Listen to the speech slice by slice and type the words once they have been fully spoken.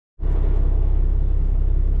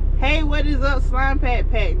What is up, Slime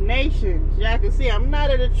Pack Nation? Y'all can see I'm not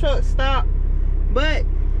at a truck stop, but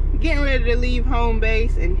getting ready to leave home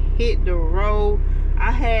base and hit the road.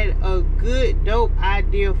 I had a good dope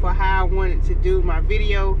idea for how I wanted to do my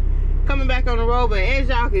video coming back on the road, but as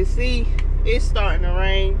y'all can see, it's starting to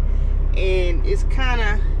rain and it's kind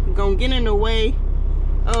of gonna get in the way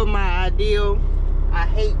of my ideal. I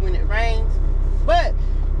hate when it rains, but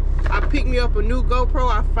I picked me up a new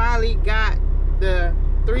GoPro. I finally got the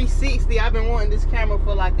 360. I've been wanting this camera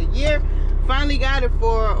for like a year. Finally got it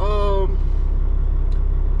for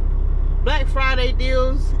Black Friday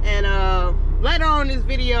deals, and later on in this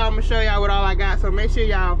video I'm gonna show y'all what all I got. So make sure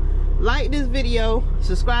y'all like this video,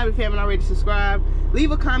 subscribe if you haven't already subscribed,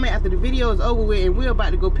 leave a comment after the video is over with, and we're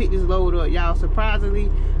about to go pick this load up, y'all.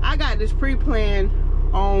 Surprisingly, I got this pre-planned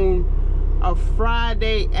on a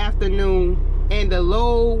Friday afternoon, and the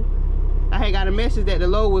load, I had got a message that the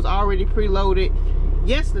load was already preloaded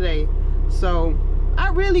yesterday. So I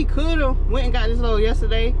really could have went and got this load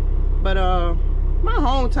yesterday, but my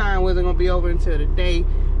home time wasn't gonna be over until today.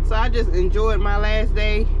 So I just enjoyed my last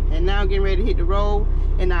day, and now I'm getting ready to hit the road,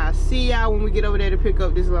 and I'll see y'all when we get over there to pick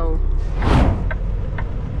up this load.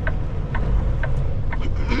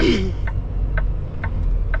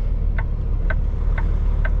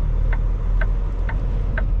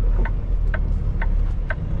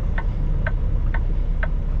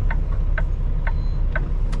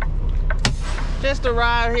 Just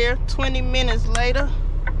arrived here 20 minutes later.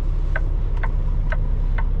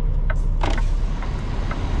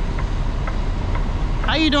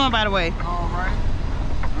 How you doing, by the way? All right.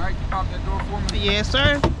 All right, you pop that door for me? Yes,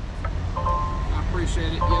 sir. I appreciate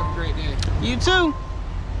it. You have a great day. You too.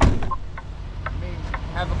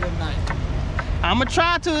 Have a good night. I'm gonna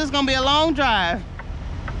try to. It's gonna be a long drive.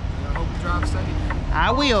 I hope you drive safe.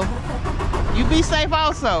 I will. You be safe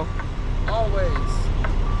also. Always.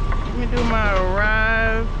 Let me do my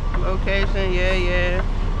arrive location. Yeah.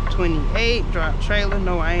 28. Drop trailer.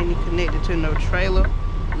 No, I ain't connected to no trailer.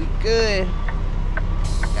 We good.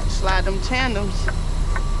 Got to slide them tandems.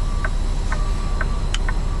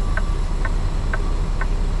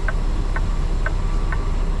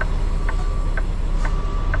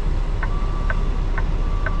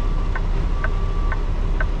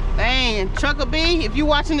 Dang, Trucker B, if you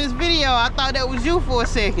watching this video, I thought that was you for a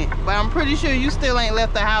second, but I'm pretty sure you still ain't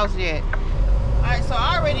left the house yet. Alright, so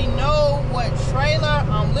I already know what trailer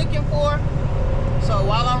I'm looking for. So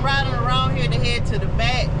while I'm riding around here to head to the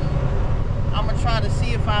back, I'm gonna try to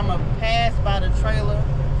see if I'm gonna pass by the trailer.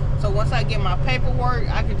 So once I get my paperwork,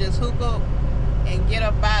 I can just hook up and get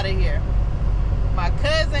up out of here. My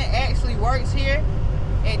cousin actually works here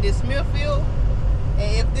at this Smithfield,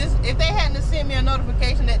 and if they hadn't sent me a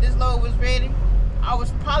notification that this load was ready, I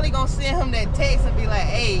was probably gonna send him that text and be like,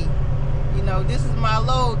 hey, you know, this is my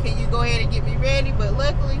load, can you go ahead and get me ready? But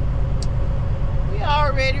luckily, we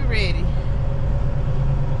already ready.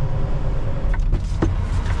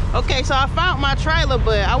 Okay, so I found my trailer,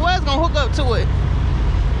 but I was gonna hook up to it.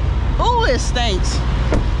 Ooh, it stinks.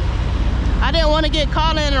 I didn't want to get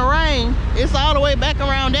caught in the rain. It's all the way back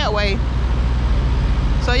around that way.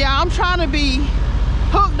 So yeah, I'm trying to be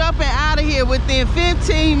hooked up and out of here within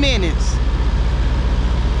 15 minutes.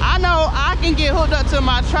 I know I can get hooked up to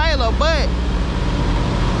my trailer, but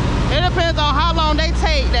it depends on how long they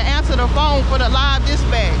take to answer the phone for the live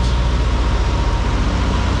dispatch.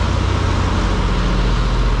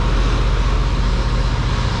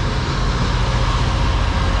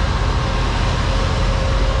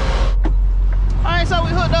 So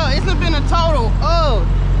we hooked up. It's been a total of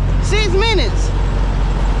 6 minutes.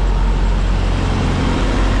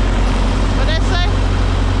 What they say?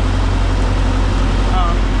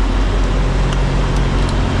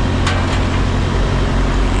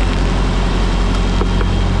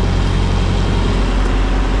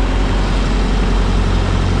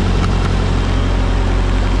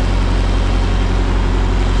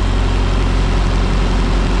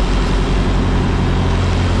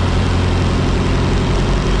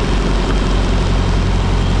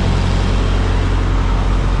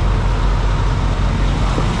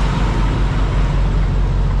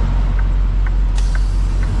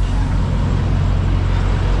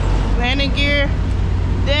 Gear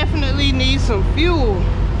definitely needs some fuel.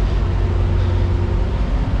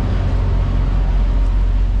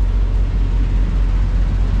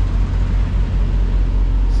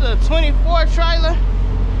 It's a 24 trailer.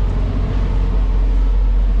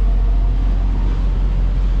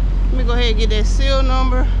 Let me go ahead and get that seal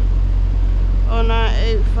number.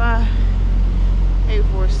 0985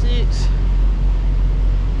 846.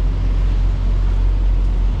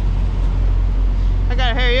 I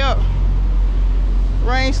gotta hurry up.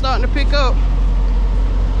 Rain starting to pick up.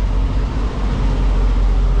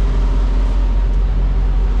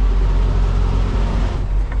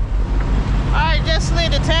 Alright, just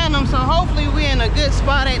slid the tandem, so hopefully we're in a good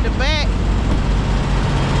spot at the back.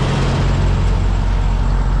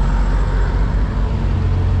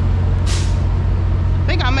 I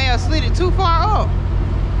think I may have slid it too far up,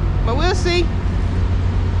 but we'll see.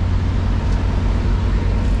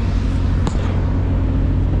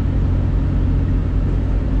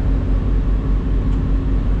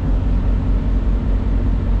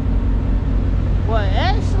 Well,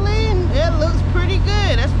 actually, it looks pretty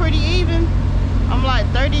good. That's pretty even. I'm like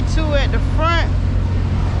 32 at the front,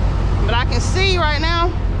 but I can see right now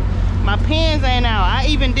my pins ain't out. I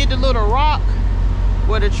even did the little rock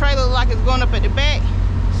where the trailer look like it's going up at the back,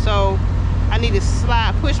 so I need to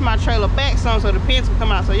push my trailer back some so the pins can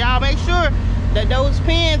come out. So y'all make sure that those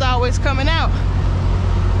pins are always coming out.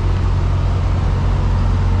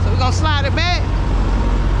 So we're gonna slide it back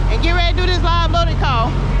and get ready to do this live loaded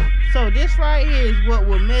call. So this right here is what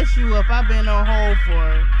will mess you up. I've been on hold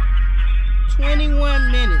for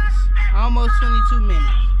 21 minutes, almost 22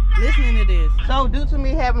 minutes, listening to this. So due to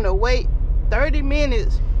me having to wait 30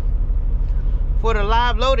 minutes for the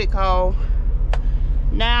live loaded call,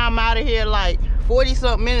 now I'm out of here like 40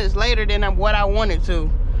 something minutes later than what I wanted to.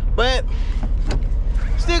 But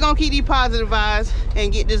still gonna keep these positive vibes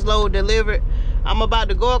and get this load delivered. I'm about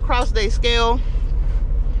to go across their scale.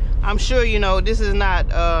 I'm sure, you know, this is not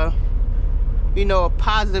you know, a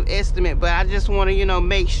positive estimate, but I just want to, you know,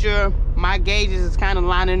 make sure my gauges is kind of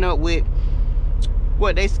lining up with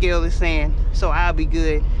what their scale is saying, so I'll be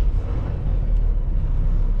good.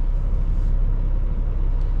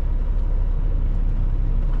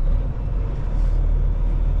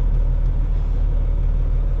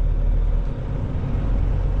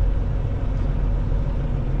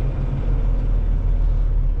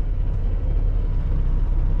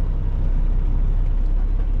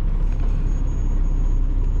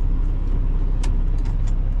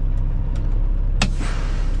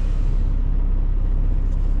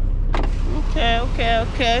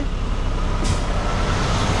 Okay.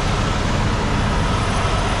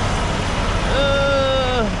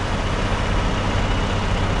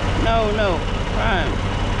 No. Prime.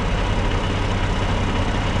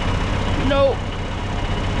 Nope.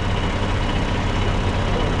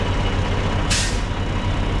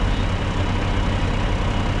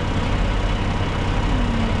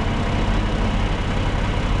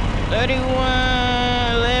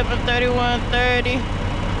 $31.11, $31.30.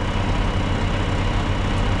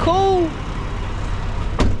 Cool.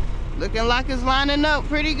 Looking like it's lining up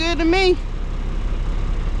pretty good to me.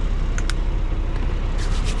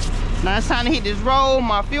 Now it's time to hit this road.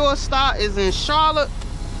 My fuel stop is in Charlotte.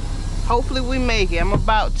 Hopefully we make it. I'm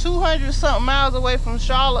about 200 something miles away from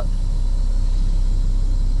Charlotte.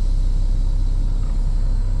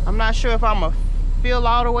 I'm not sure if I'm gonna fill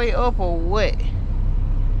all the way up or what.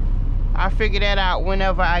 I'll figure that out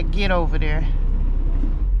whenever I get over there.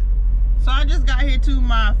 So I just got here to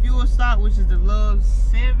my fuel stop, which is the Love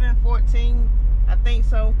 714, I think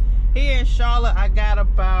so. Here in Charlotte, I got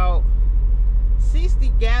about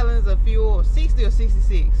 60 gallons of fuel, 60 or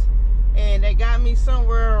 66. And they got me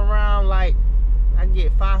somewhere around, like, I can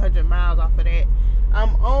get 500 miles off of that.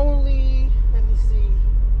 I'm only, let me see.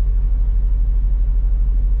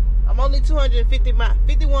 I'm only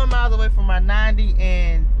 51 miles away from my 90,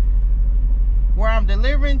 and where I'm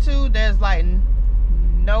delivering to, there's like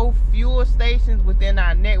no fuel stations within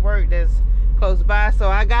our network that's close by. So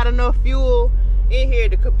I got enough fuel in here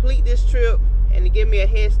to complete this trip and to give me a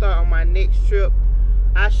head start on my next trip.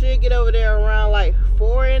 I should get over there around like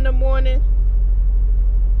 4 in the morning.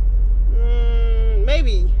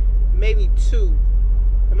 Maybe 2.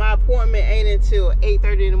 And my appointment ain't until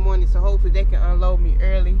 8:30 in the morning, so hopefully they can unload me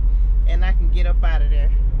early and I can get up out of there.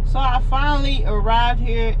 So I finally arrived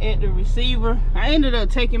here at the receiver. I ended up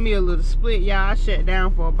taking me a little split, y'all. I shut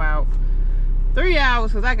down for about 3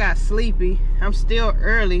 hours because I got sleepy. I'm still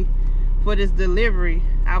early for this delivery.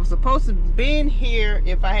 I was supposed to be in here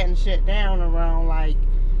if I hadn't shut down around like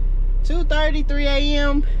 2:30, 3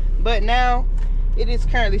 a.m. But now it is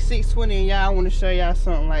currently 6:20, and y'all, I want to show y'all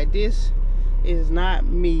something. Like, this is not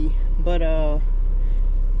me, but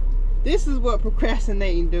this is what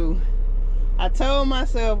procrastinating do. I told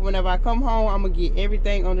myself whenever I come home, I'm gonna get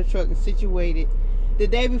everything on the truck and situated the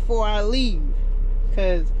day before I leave,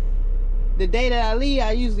 because the day that I leave,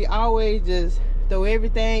 I usually always just throw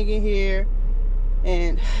everything in here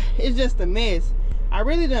and it's just a mess. I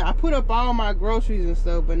put up all my groceries and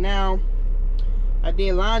stuff, but now I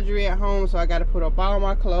did laundry at home, so I got to put up all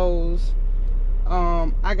my clothes.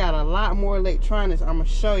 I got a lot more electronics. I'm gonna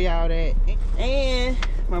show y'all that. And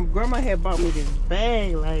my grandma had bought me this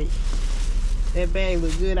bag. Like, that bag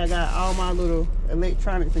look good. I got all my little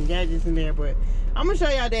electronics and gadgets in there, but I'm gonna show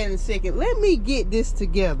y'all that in a second. Let me get this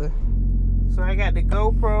together. So I got the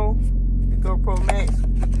GoPro Max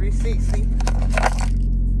 360.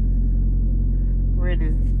 Ready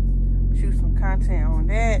to shoot some content on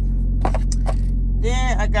that.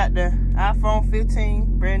 Then I got the iPhone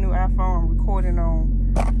 15, brand new iPhone. I'm recording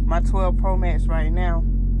on my 12 Pro Max right now.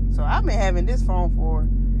 So I've been having this phone for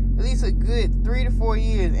at least a good 3 to 4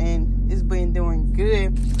 years, and it's been doing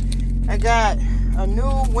good. I got a new,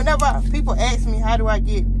 whenever people ask me how do I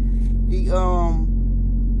get the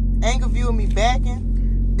angle view of me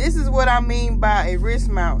backing, this is what I mean by a wrist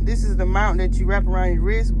mount. This is the mount that you wrap around your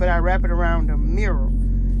wrist, but I wrap it around the mirror.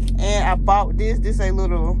 And I bought this a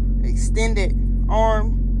little extended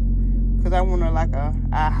arm because I want like a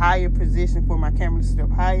higher position for my camera to sit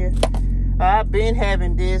up higher. I've been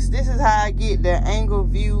having this. This is how I get the angle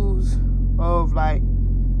views of, like,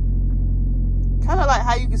 kind of like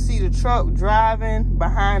how you can see the truck driving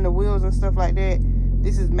behind the wheels and stuff like that.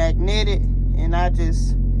 This is magnetic, and I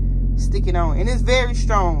just stick it on, and it's very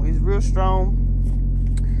strong. It's real strong.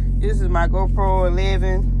 This is my GoPro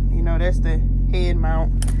 11. You know, that's the head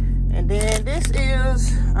mount. And then this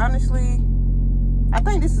is, honestly, I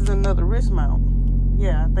think this is another wrist mount.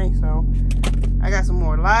 Yeah, I think so. I got some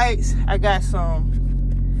more lights. I got some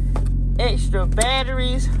extra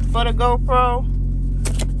batteries for the GoPro.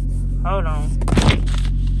 Hold on.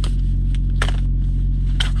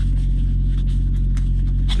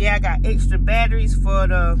 Yeah, I got extra batteries for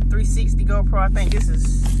the 360 GoPro. I think this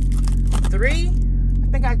is 3. I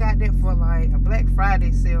think I got that for like a Black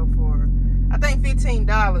Friday sale for, I think,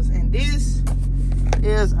 $15. And this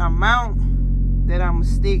is a mount that I'm gonna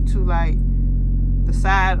stick to like the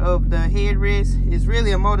side of the headrest. It's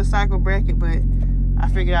really a motorcycle bracket, but I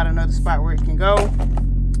figured out another spot where it can go.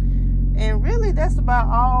 And really, that's about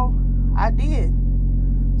all I did.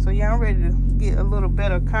 So yeah, I'm ready to get a little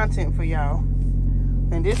better content for y'all.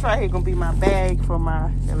 And this right here gonna be my bag for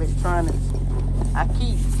my electronics. I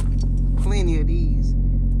keep plenty of these.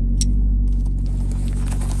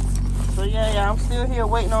 So yeah, I'm still here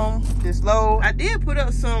waiting on this load. I did put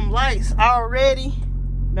up some lights already.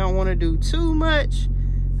 Don't want to do too much.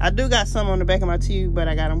 I do got some on the back of my tube, but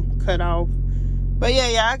I got them cut off. But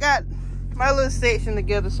yeah, I got my little section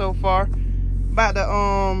together so far. About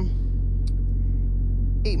to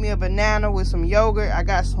eat me a banana with some yogurt. I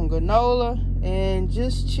got some granola and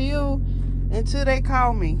just chill until they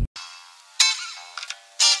call me.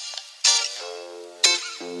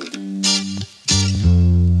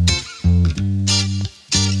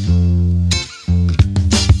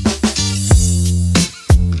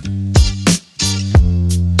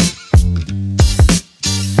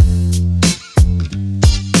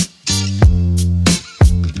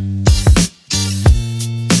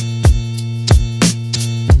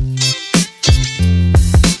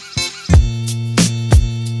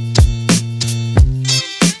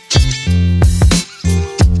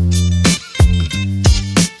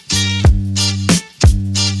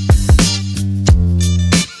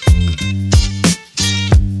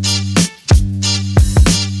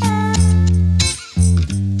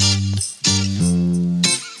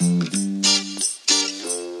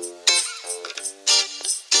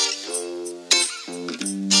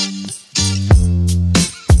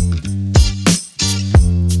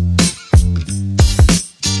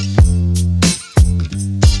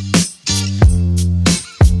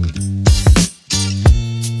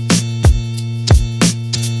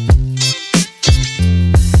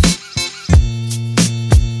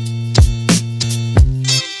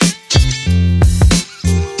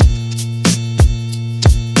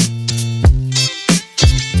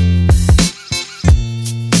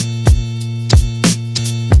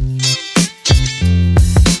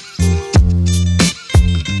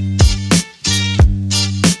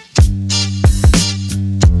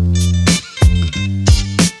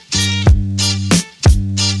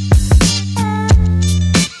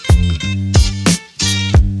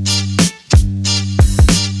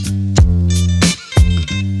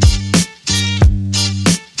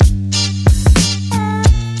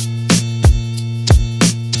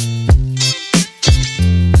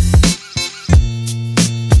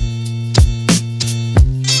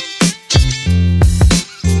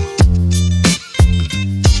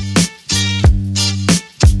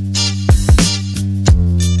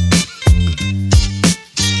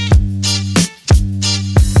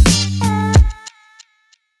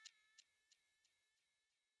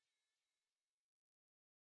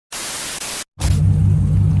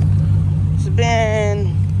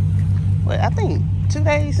 2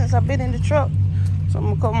 days since I've been in the truck. So I'm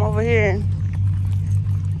gonna come over here and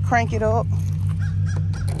crank it up.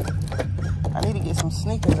 I need to get some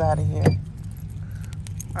sneakers out of here.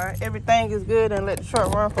 All right, everything is good, and let the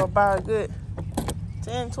truck run for about a good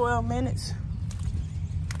 10, 12 minutes.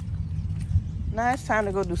 Now it's time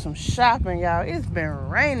to go do some shopping, y'all. It's been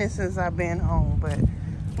raining since I've been home, but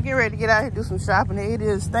I'm getting ready to get out here and do some shopping. It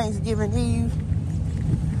is Thanksgiving Eve,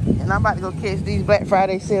 and I'm about to go catch these Black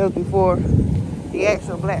Friday sales before the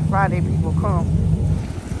actual Black Friday people come.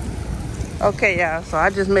 Okay, y'all, so I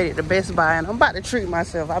just made it to Best Buy, and I'm about to treat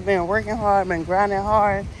myself. I've been working hard, been grinding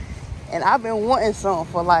hard, and I've been wanting something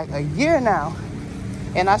for like a year now.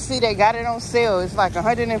 And I see they got it on sale. It's like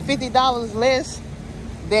 $150 less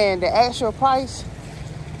than the actual price,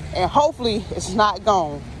 and hopefully it's not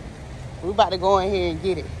gone. We're about to go in here and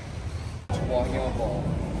get it.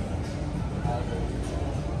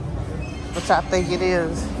 What y'all think it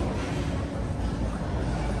is?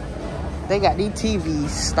 They got these TVs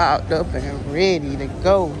stocked up and ready to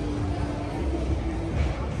go.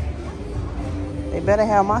 They better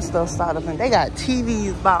have my stuff stocked up, and they got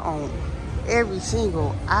TVs about on every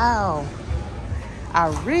single aisle. I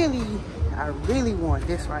really want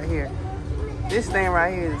this right here. This thing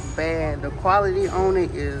right here is bad. The quality on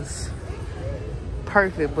it is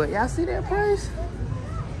perfect, but y'all see that price?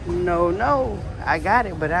 No, I got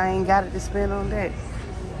it, but I ain't got it to spend on that.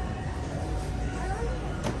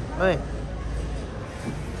 But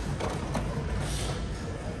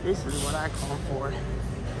this is what I come for.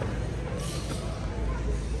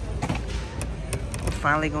 I'm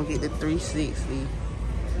finally gonna get the 360.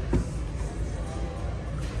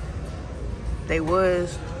 They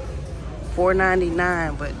was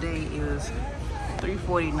 $4.99, but they is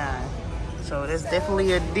 $3.49. So that's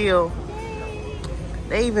definitely a deal.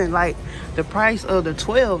 They even like the price of the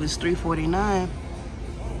 12 is $3.49.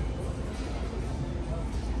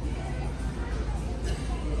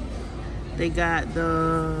 They got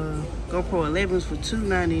the GoPro 11s for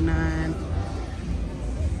 $2.99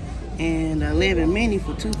 and the 11 mini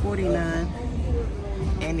for $2.49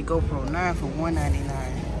 and the GoPro 9 for $1.99.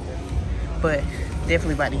 But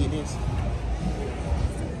definitely about to get this.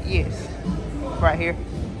 Yes, right here.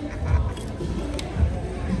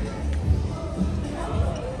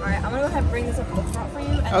 All right, I'm gonna go ahead and bring this up to the front for you,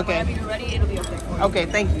 and okay, whenever you're ready, it'll be up there for you. Okay,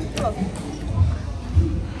 thank you. You're welcome.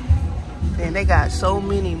 And they got so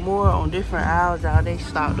many more on different aisles, y'all. They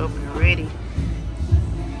stocked up and ready.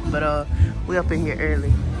 But we up in here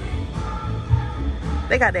early.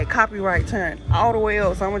 They got that copyright turned all the way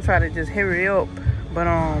up, so I'm gonna try to just hurry up. But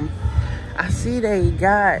I see they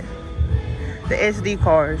got the SD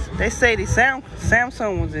cards. They say the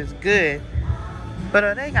Samsung ones is good,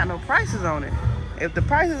 but they ain't got no prices on it. If the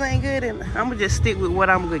prices ain't good, then I'm gonna just stick with what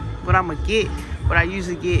I'm gonna get. What I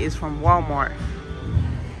usually get is from Walmart.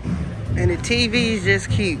 And the TVs just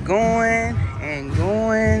keep going and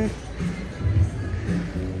going.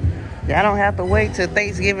 Y'all don't have to wait till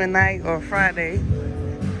Thanksgiving night or Friday.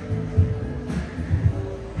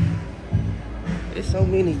 There's so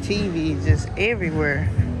many TVs just everywhere.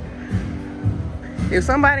 If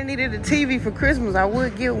somebody needed a TV for Christmas, I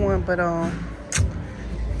would get one, but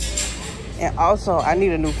and also I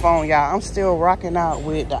need a new phone, y'all. I'm still rocking out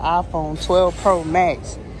with the iPhone 12 Pro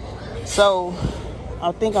Max. So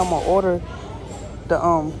I think I'm gonna order the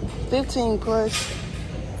 15 Plus.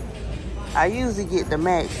 I usually get the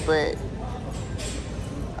Max, but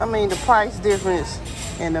I mean the price difference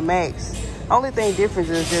in the Max. Only thing difference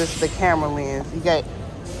is just the camera lens. You got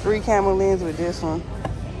 3 camera lenses with this one,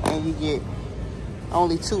 and you get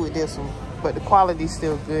only 2 with this one. But the quality's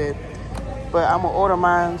still good. But I'm gonna order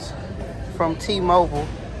mine from T-Mobile.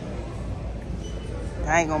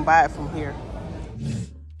 I ain't gonna buy it from here.